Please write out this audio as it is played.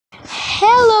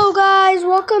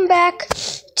welcome back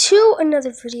to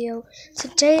another video.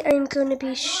 Today I'm going to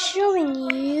be showing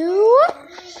you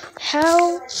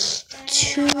how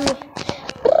to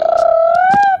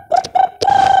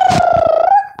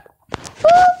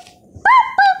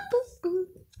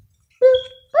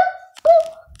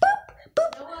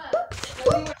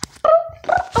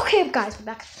Okay guys, we're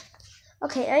back.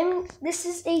 Okay, this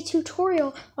is a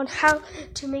tutorial on how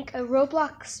to make a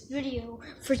Roblox video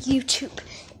for YouTube.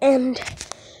 And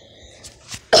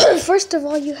first of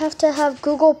all, you have to have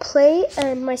Google Play,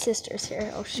 and my sister's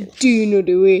here. Oh shoot. Do you know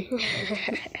the way?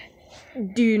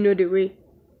 Do you know the way?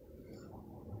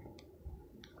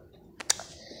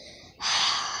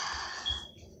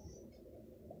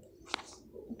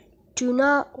 Do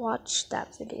not watch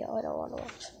that video. I don't want to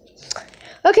watch it.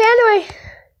 Okay, anyway.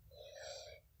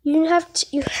 You have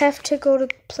to go to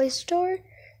Play Store.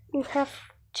 You have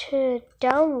to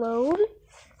download.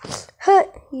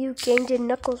 You gained in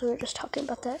Knuckles. We were just talking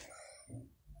about that.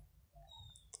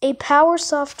 A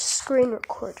PowerSoft screen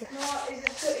recorder. No, is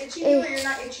it still itchy or you're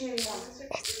not itching anymore?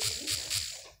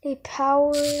 A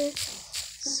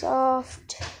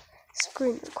PowerSoft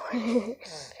screen recorder.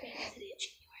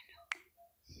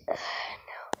 No.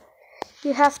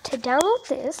 You have to download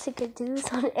this. You can do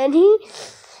this on any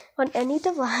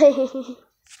device.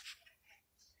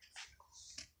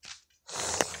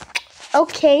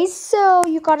 Okay, so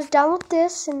you gotta download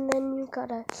this, and then you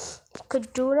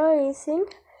could do it on anything.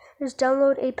 Just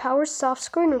download a PowerSoft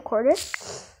screen recorder,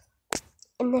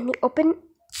 and then you open.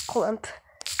 Hold on.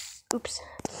 Oops.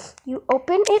 You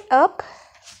open it up.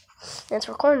 And it's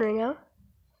recording right now.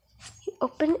 You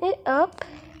open it up.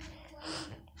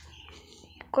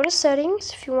 Go to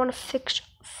settings if you want to fix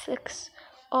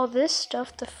all this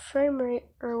stuff, the frame rate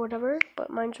or whatever, but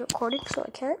mine's recording, so I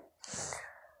can't.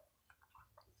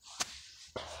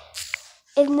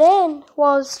 And then,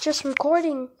 while it's just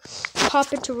recording,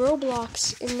 pop into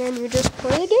Roblox, and then you just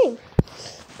play the game.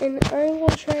 And I will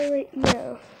try right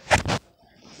now.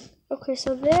 Okay,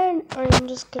 so then I'm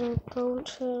just gonna go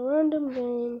to a random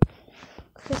game,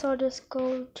 because I'll just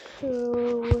go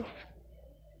to,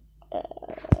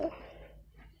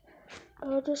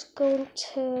 let's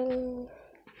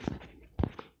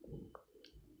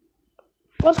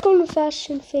go to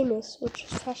Fashion Famous, which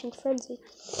is Fashion Frenzy.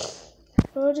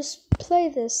 I'll just play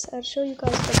this and show you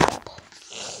guys the map.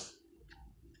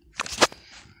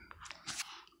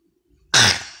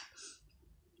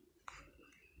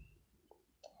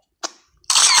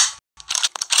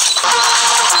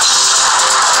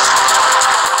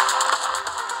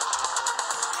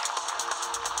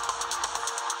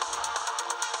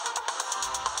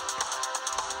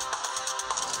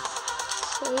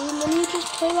 And then you just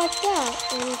play like that,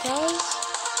 and guys,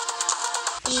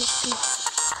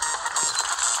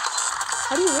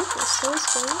 how do you make this? So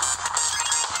scary.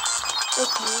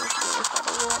 Okay,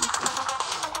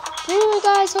 anyway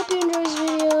guys, hope you enjoyed this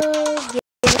video.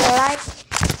 Give it a like,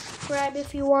 subscribe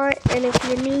if you want, and if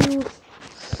you're new,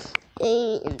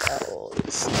 and I'll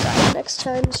see you guys next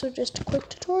time. So just a quick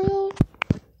tutorial.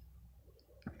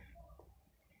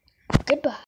 Goodbye.